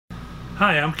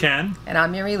Hi, I'm Ken. And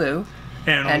I'm Mary Lou.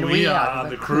 And we are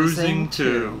the Cruising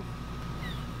 2.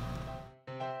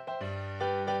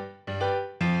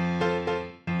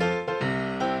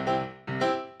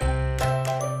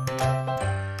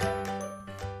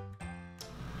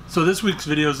 So this week's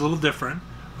video is a little different.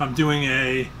 I'm doing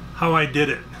a how I did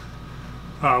it,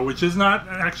 which is not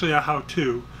actually a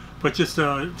how-to, but just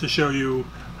to show you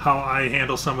how I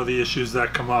handle some of the issues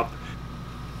that come up.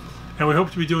 And we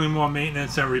hope to be doing more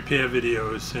maintenance and repair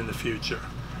videos in the future,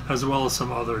 as well as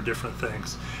some other different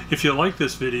things. If you like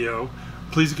this video,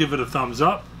 please give it a thumbs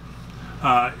up.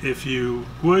 If you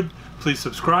would, please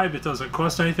subscribe. It doesn't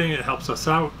cost anything, it helps us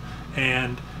out.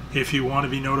 And if you want to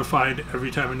be notified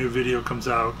every time a new video comes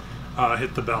out,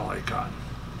 hit the bell icon.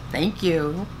 Thank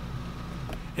you.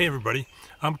 Hey everybody,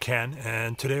 I'm Ken,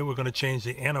 and today we're going to change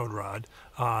the anode rod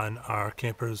on our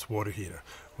camper's water heater.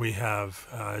 We have,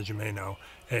 as you may know,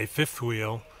 a fifth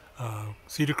wheel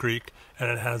Cedar Creek,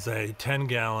 and it has a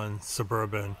 10-gallon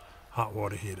Suburban hot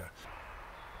water heater.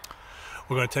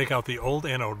 We're going to take out the old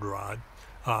anode rod,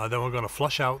 then we're going to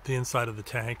flush out the inside of the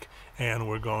tank, and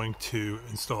we're going to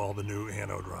install the new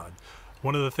anode rod.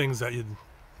 One of the things that you'd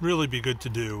really be good to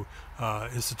do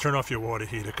is to turn off your water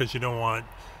heater, because you don't want,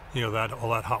 you know, all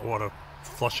that hot water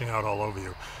flushing out all over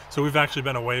you. So we've actually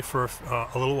been away for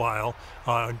a little while,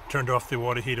 turned off the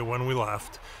water heater when we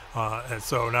left, and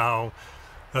so now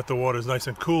that the water is nice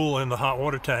and cool in the hot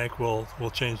water tank, we'll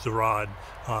change the rod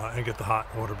and get the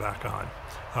hot water back on.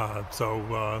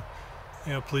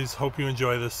 You know, please hope you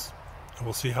enjoy this, and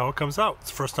we'll see how it comes out.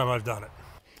 It's the first time I've done it.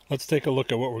 Let's take a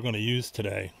look at what we're going to use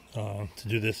today to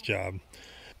do this job.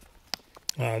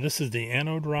 This is the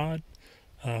anode rod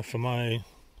for my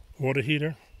water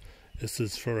heater. This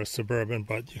is for a Suburban,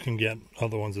 but you can get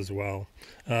other ones as well.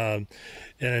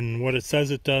 And what it says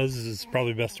it does is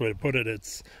probably the best way to put it.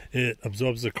 It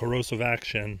absorbs the corrosive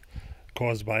action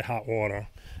caused by hot water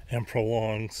and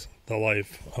prolongs the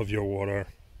life of your water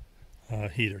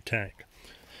heater tank.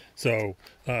 So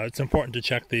it's important to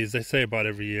check these. They say about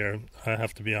every year. I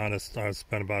have to be honest, I've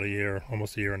spent about a year,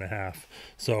 almost a year and a half.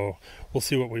 So we'll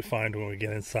see what we find when we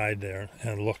get inside there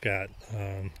and look at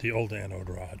the old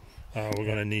anode rod. We're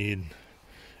going to need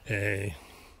a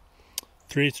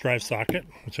 3/8 drive socket,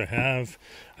 which I have.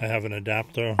 I have an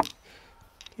adapter.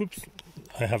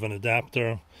 I have an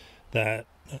adapter that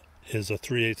is a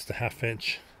 3/8 to 1/2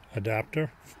 inch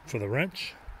adapter for the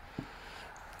wrench.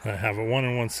 I have a 1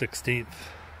 1/16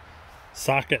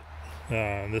 socket.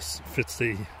 This fits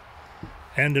the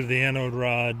end of the anode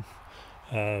rod,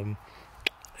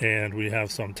 and we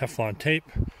have some Teflon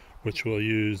tape, which we'll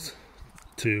use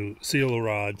to seal the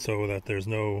rod so that there's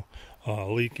no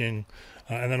leaking.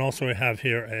 And then also we have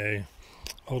here a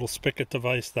little spigot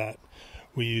device that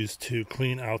we use to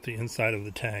clean out the inside of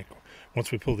the tank.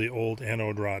 Once we pull the old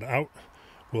anode rod out,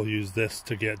 we'll use this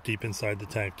to get deep inside the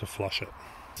tank to flush it.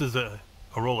 This is a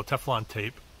roll of Teflon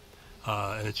tape,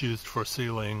 and it's used for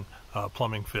sealing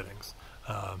plumbing fittings.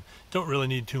 Don't really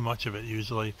need too much of it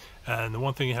usually, and the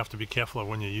one thing you have to be careful of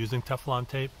when you're using Teflon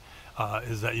tape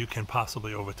is that you can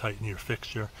possibly over tighten your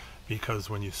fixture, because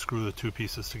when you screw the two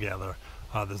pieces together,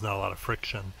 there's not a lot of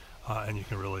friction, and you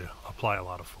can really apply a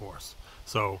lot of force.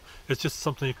 So it's just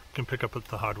something you can pick up at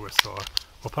the hardware store.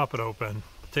 We'll pop it open,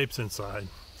 the tape's inside,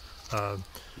 and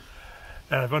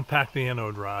I've unpacked the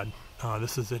anode rod.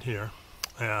 This is it here,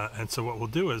 and so what we'll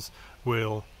do is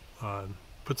we'll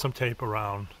put some tape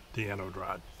around the anode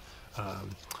rod.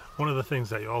 One of the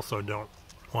things that you also don't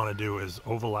want to do is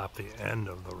overlap the end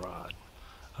of the rod,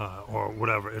 or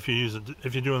whatever. If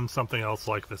you're doing something else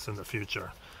like this in the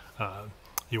future,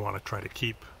 you want to try to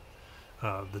keep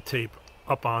the tape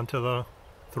up onto the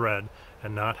thread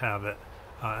and not have it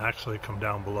actually come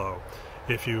down below.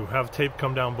 If you have tape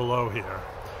come down below here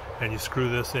and you screw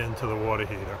this into the water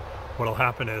heater, what'll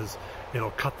happen is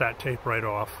it'll cut that tape right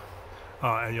off,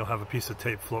 and you'll have a piece of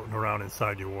tape floating around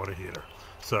inside your water heater.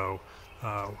 So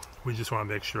we just want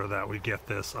to make sure that we get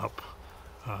this up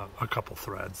a couple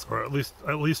threads, or at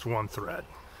least one thread.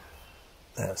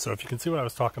 So if you can see what I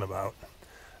was talking about,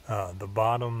 the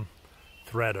bottom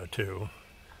thread or two,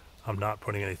 I'm not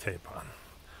putting any tape on.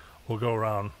 We'll go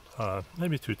around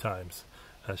maybe 2 times.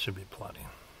 That should be plenty.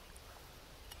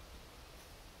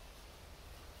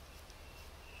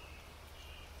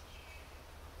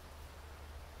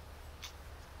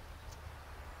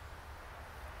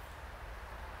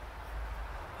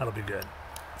 That'll be good.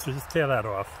 So just tear that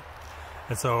off.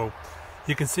 And so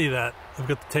you can see that I've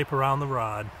got the tape around the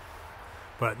rod,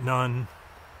 but none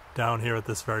down here at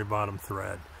this very bottom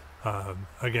thread.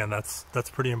 Again, that's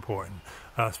pretty important,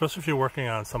 especially if you're working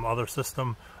on some other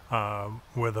system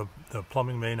where the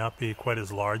plumbing may not be quite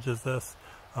as large as this.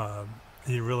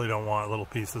 You really don't want little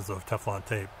pieces of Teflon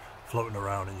tape floating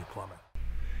around in your plumbing.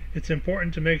 It's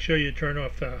important to make sure you turn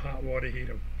off the hot water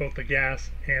heater, both the gas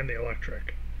and the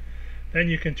electric. Then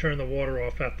you can turn the water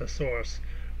off at the source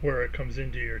where it comes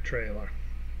into your trailer.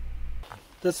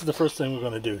 This is the first thing we're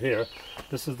going to do here.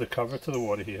 This is the cover to the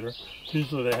water heater.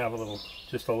 Usually they have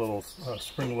just a little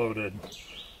spring-loaded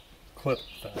clip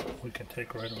that we can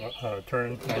take right off,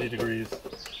 turn 90 degrees,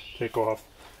 take off,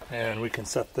 and we can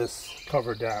set this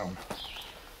cover down.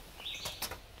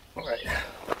 All right.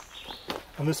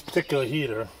 On this particular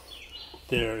heater,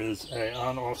 there is an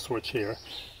on-off switch here.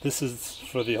 This is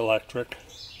for the electric,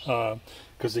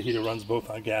 because the heater runs both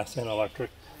on gas and electric.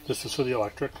 This is for the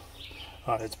electric.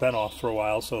 It's been off for a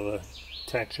while, so the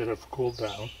tank should have cooled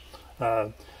down.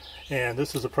 And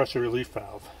this is a pressure relief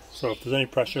valve. So if there's any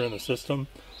pressure in the system,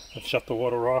 I've shut the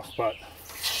water off, but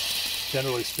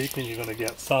generally speaking, you're going to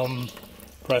get some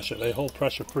pressure. They hold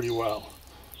pressure pretty well.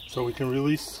 So we can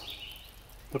release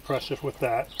the pressure with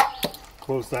that,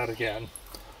 close that again.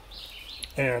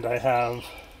 And I have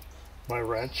my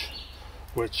wrench,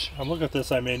 which I'm looking at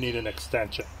this, I may need an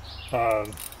extension.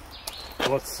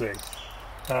 Let's see.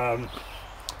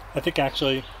 I think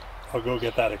actually I'll go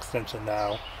get that extension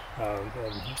now and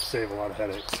save a lot of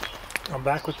headaches. I'm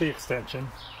back with the extension.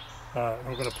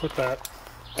 I'm going to put that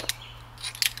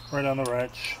right on the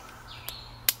wrench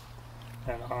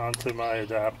and onto my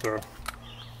adapter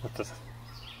with the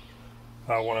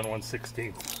 1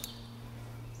 1/16.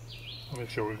 I'll make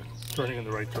sure we're turning in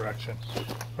the right direction.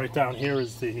 Right down here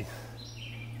is the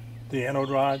anode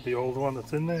rod, the old one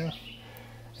that's in there,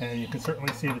 and you can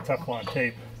certainly see the Teflon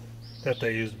tape that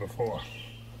they used before.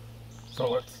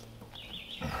 So let's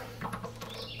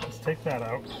take that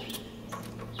out.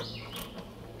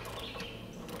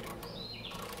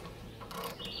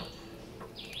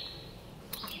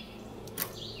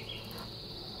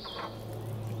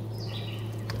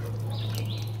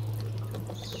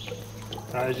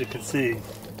 As you can see,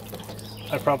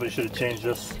 I probably should have changed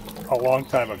this a long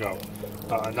time ago.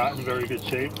 Not in very good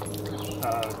shape.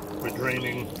 We're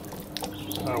draining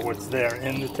what's there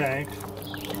in the tank.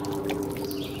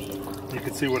 You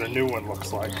can see what a new one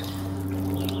looks like.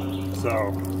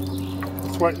 So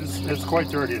it's quite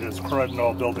dirty. There's crud and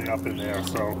all building up in there.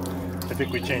 So I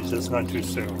think we changed this none too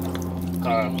soon.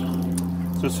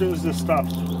 So as soon as this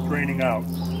stops draining out,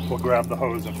 we'll grab the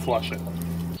hose and flush it.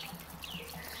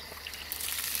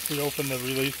 If we open the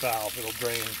relief valve, it'll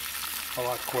drain a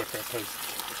lot quicker because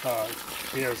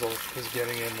air is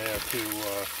getting in there to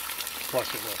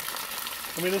flush it with.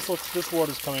 I mean, this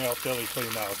water's coming out fairly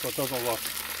clean now, so it doesn't look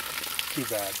too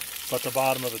bad. But the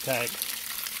bottom of the tank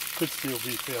could still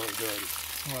be fairly dirty.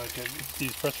 Like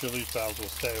these pressure relief valves will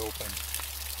stay open.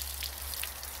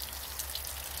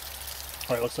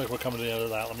 All right, looks like we're coming to the end of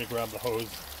that. Let me grab the hose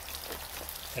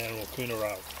and we'll clean her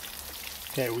out.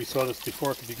 Okay, we saw this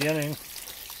before at the beginning.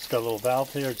 It's got a little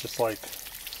valve here, just like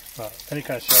any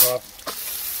kind of shut-off.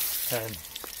 And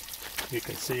you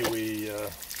can see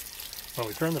when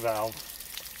we turn the valve,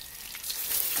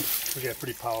 we get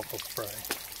pretty powerful spray.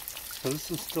 So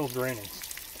this is still draining.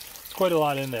 It's quite a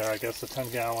lot in there. I guess the 10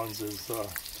 gallons is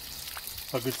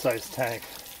a good sized tank.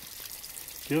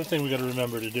 The other thing we got to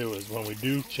remember to do is when we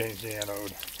do change the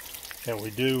anode and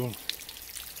we do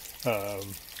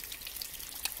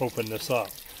open this up,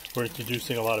 we're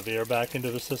introducing a lot of air back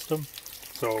into the system.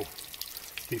 So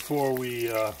before we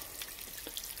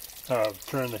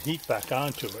turn the heat back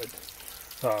onto it,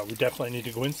 we definitely need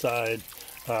to go inside,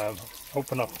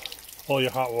 open up all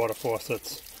your hot water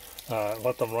faucets,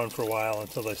 let them run for a while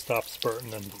until they stop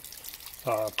spurting and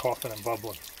coughing and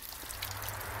bubbling.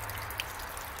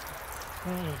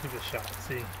 I'll give it a shot,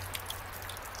 see.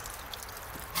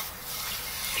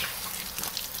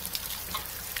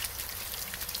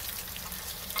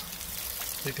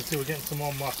 So you can see we're getting some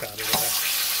more muck out of there.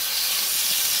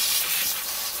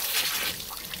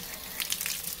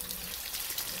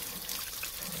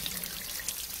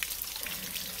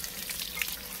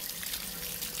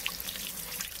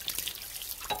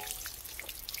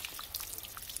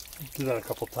 Do that a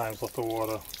couple times, let the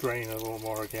water drain a little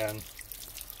more again.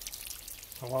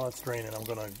 And while it's draining, I'm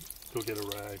going to go get a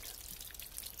rag.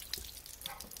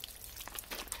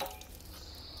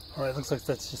 Alright, looks like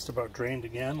that's just about drained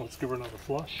again. Let's give her another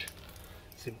flush.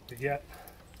 See what we get.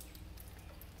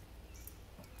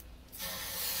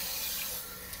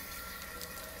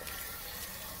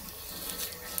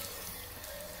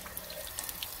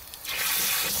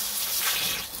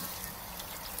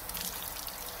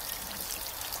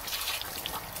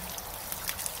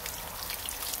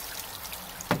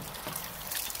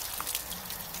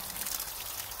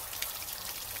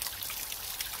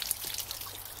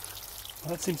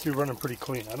 That seems to be running pretty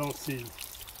clean. I don't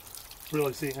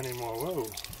really see any more. Whoa,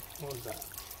 what was that?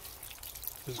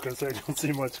 I was going to say I don't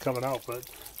see much coming out, but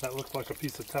that looked like a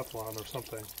piece of Teflon or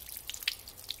something.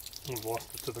 And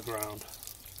lost it to the ground.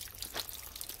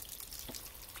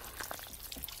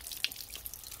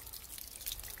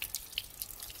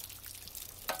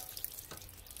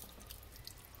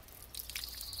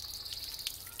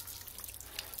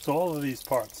 So all of these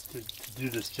parts to do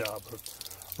this job are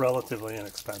relatively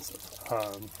inexpensive.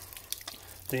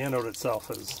 The anode itself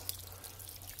is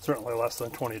certainly less than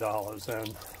 $20,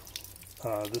 and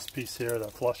this piece here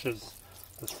that flushes,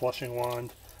 this flushing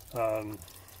wand,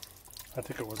 I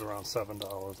think it was around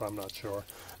 $7, I'm not sure.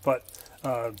 But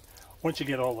once you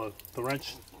get all the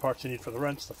wrench parts you need for the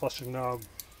wrench, the flushing knob,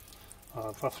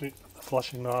 the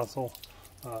flushing nozzle,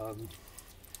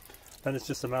 then it's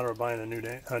just a matter of buying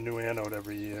a new anode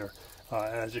every year.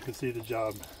 And as you can see, the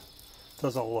job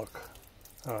doesn't look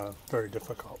very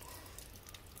difficult.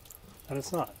 And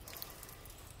it's not.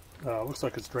 Looks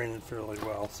like it's draining fairly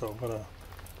well, so I'm going to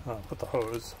put the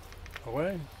hose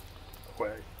away,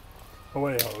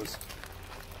 hose.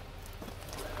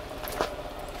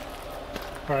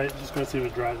 Alright, just going to see if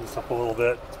it dries this up a little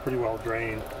bit. It's pretty well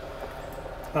drained.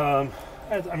 I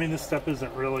mean, this step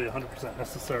isn't really 100%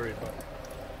 necessary, but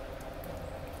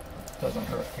it doesn't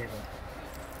hurt either.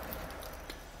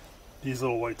 These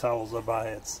little white towels I buy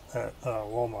at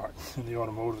Walmart in the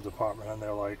automotive department, and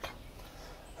they're like,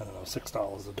 I don't know,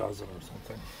 $6 a dozen or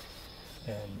something.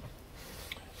 And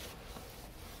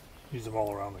use them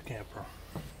all around the camper.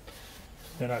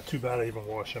 They're not too bad. I even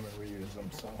wash them and reuse them.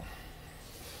 So,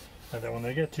 and then when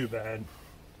they get too bad,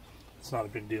 it's not a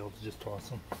big deal to just toss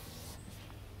them. Put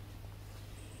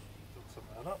some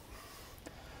of that up.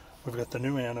 We've got the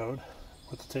new anode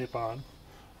with the tape on,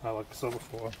 like I said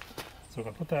before. So we're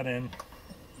going to put that in.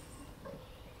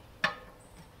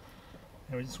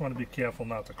 And we just want to be careful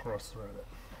not to cross thread it.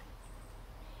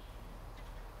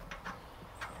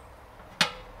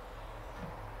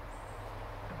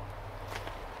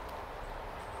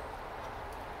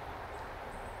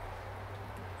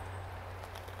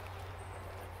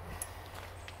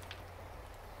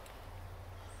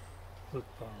 Flip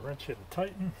our wrench here to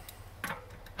tighten.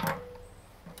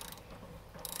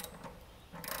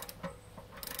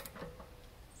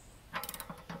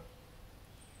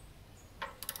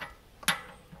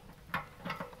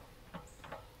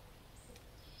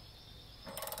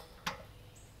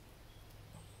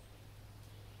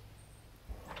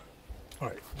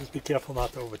 Alright, just be careful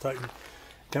not to over tighten. You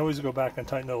can always go back and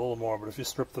tighten it a little more, but if you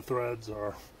strip the threads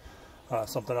or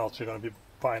something else, you're going to be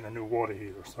buying a new water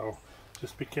heater. So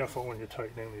just be careful when you're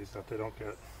tightening these that they don't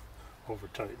get over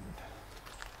tightened.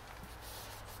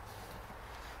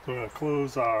 So we're going to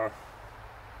close our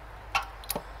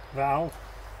valve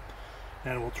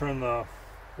and we'll turn the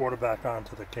water back on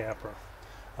to the camper.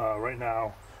 Right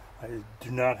now I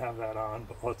do not have that on,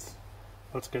 but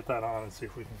let's get that on and see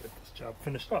if we can get this job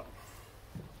finished up.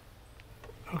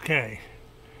 Okay,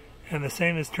 and the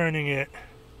same as turning it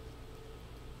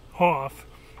off,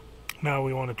 now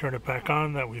we want to turn it back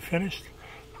on that we finished.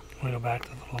 We go back to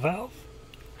the little valve,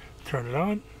 turn it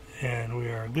on, and we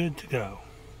are good to go.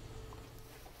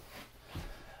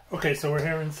 Okay, so we're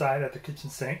here inside at the kitchen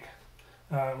sink.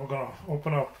 We're going to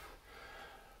open up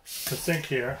the sink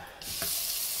here.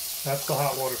 That's the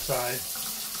hot water side.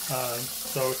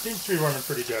 So it seems to be running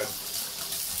pretty good.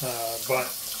 But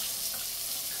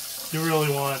you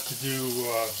really want to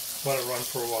let it run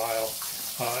for a while.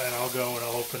 And I'll go and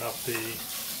I'll open up the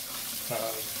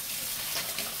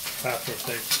bathroom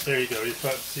sink. There you go. You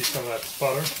see some of that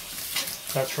sputter.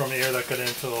 That's from air that got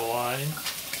into the line.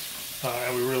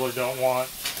 And we really don't want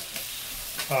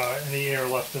any air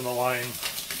left in the line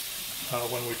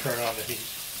when we turn on the heat.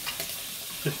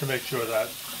 Just to make sure that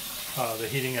the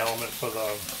heating element for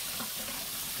the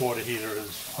water heater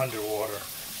is underwater.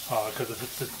 Because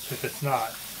if it's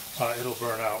not, it'll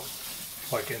burn out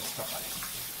like instantly.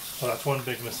 So that's one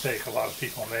big mistake a lot of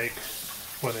people make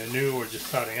when they're new or just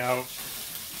starting out,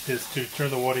 is to turn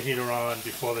the water heater on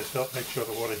before they make sure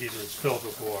the water heater is filled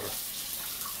with water.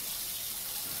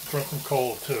 Run some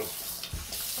cold too.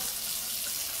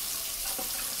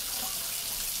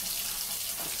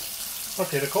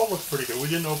 Okay, the cold looks pretty good. We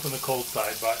didn't open the cold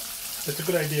side, but it's a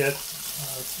good idea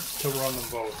to run them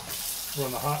both. Run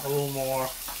the hot a little more,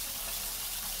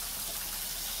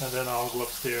 and then I'll go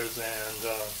upstairs and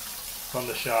run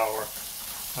the shower.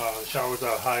 The shower's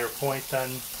at a higher point than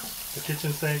the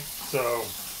kitchen sink, so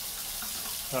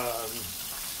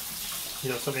you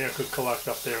know, some air could collect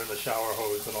up there in the shower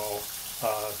hose and all.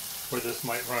 Where this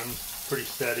might run pretty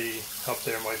steady, up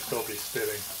there might still be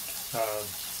spitting.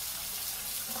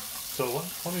 So So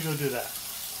let me go do that,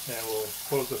 and we'll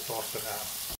close this off for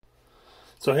now.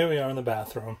 So here we are in the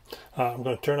bathroom. I'm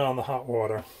going to turn on the hot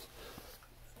water,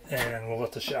 and we'll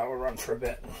let the shower run for a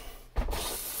bit.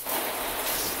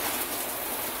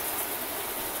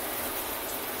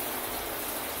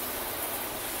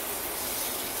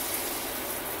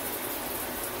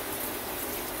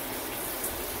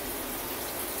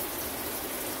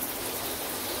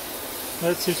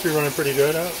 That seems to be running pretty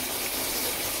good out.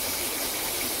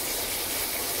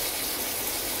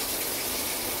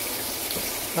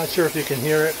 Not sure if you can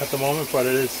hear it at the moment, but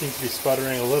it seems to be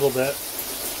sputtering a little bit.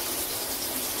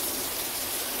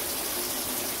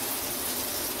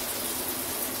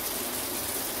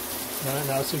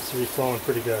 Now it seems to be flowing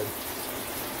pretty good.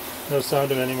 No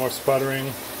sound of any more sputtering.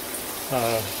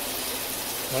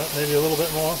 Maybe a little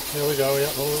bit more. Here we go,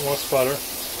 yeah, a little bit more sputter.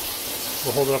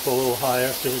 We'll hold it up a little higher,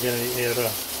 see if we get any air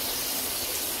to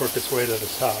work its way to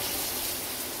the top.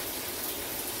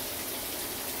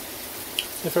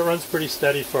 If it runs pretty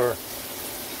steady for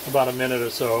about a minute or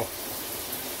so,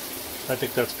 I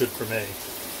think that's good for me.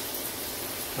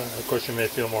 Of course, you may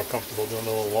feel more comfortable doing it a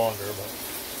little longer, but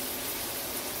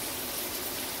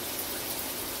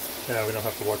yeah, we don't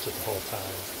have to watch it the whole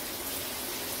time.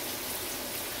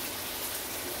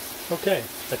 Okay,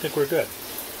 I think we're good.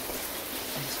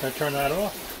 I'm just going to turn that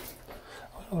off.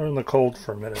 I'll run the cold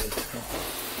for a minute or two.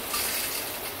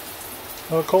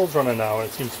 Well, the cold's running now and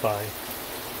it seems fine.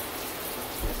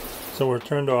 So we're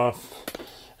turned off,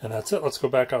 and that's it. Let's go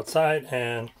back outside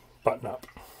and button up.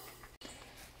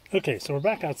 Okay, so we're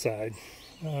back outside,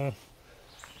 and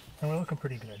we're looking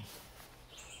pretty good.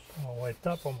 All wiped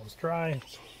up, almost dry.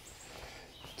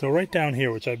 So right down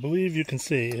here, which I believe you can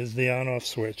see, is the on-off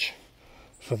switch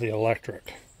for the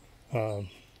electric to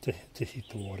heat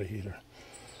the water heater.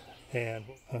 And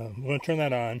I'm going to turn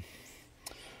that on,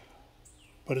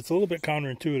 but it's a little bit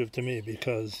counterintuitive to me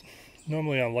because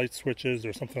normally on light switches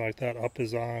or something like that, up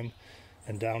is on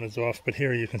and down is off, but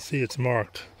here you can see it's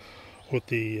marked with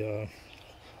the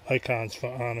icons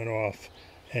for on and off,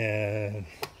 and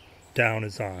down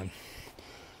is on.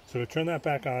 So we turn that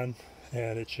back on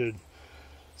and it should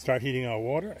start heating our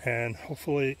water, and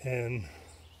hopefully in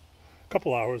a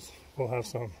couple hours we'll have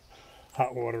some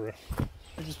hot water.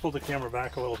 I just pulled the camera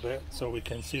back a little bit so we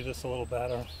can see this a little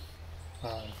better.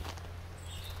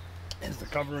 Here's the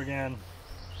cover again.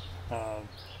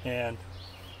 And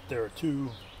there are two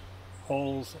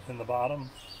holes in the bottom,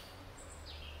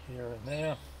 here and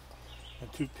there,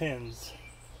 and two pins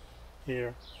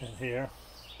here and here.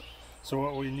 So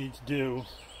what we need to do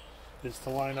is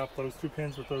to line up those two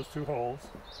pins with those two holes.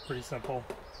 It's pretty simple.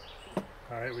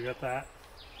 Alright, we got that.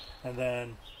 And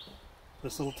then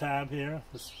this little tab here,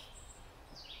 this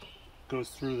goes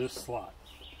through this slot.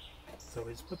 So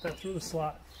we just put that through the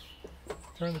slot,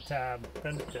 turn the tab,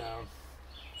 bend it down,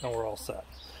 and we're all set.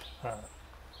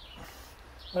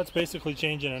 That's basically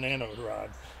changing an anode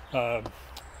rod.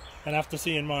 And after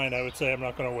seeing mine, I would say I'm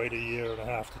not going to wait a year and a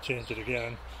half to change it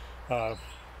again.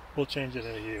 We'll change it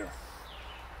in a year.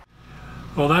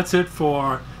 Well, that's it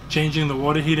for changing the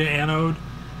water heater anode.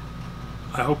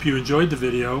 I hope you enjoyed the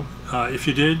video. If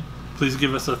you did, please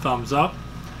give us a thumbs up,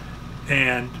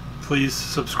 and please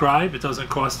subscribe. It doesn't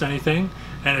cost anything.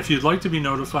 And if you'd like to be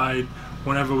notified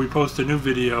whenever we post a new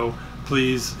video,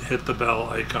 please hit the bell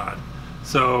icon.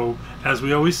 So, as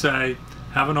we always say,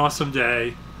 have an awesome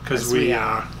day, because we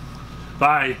are.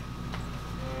 Bye.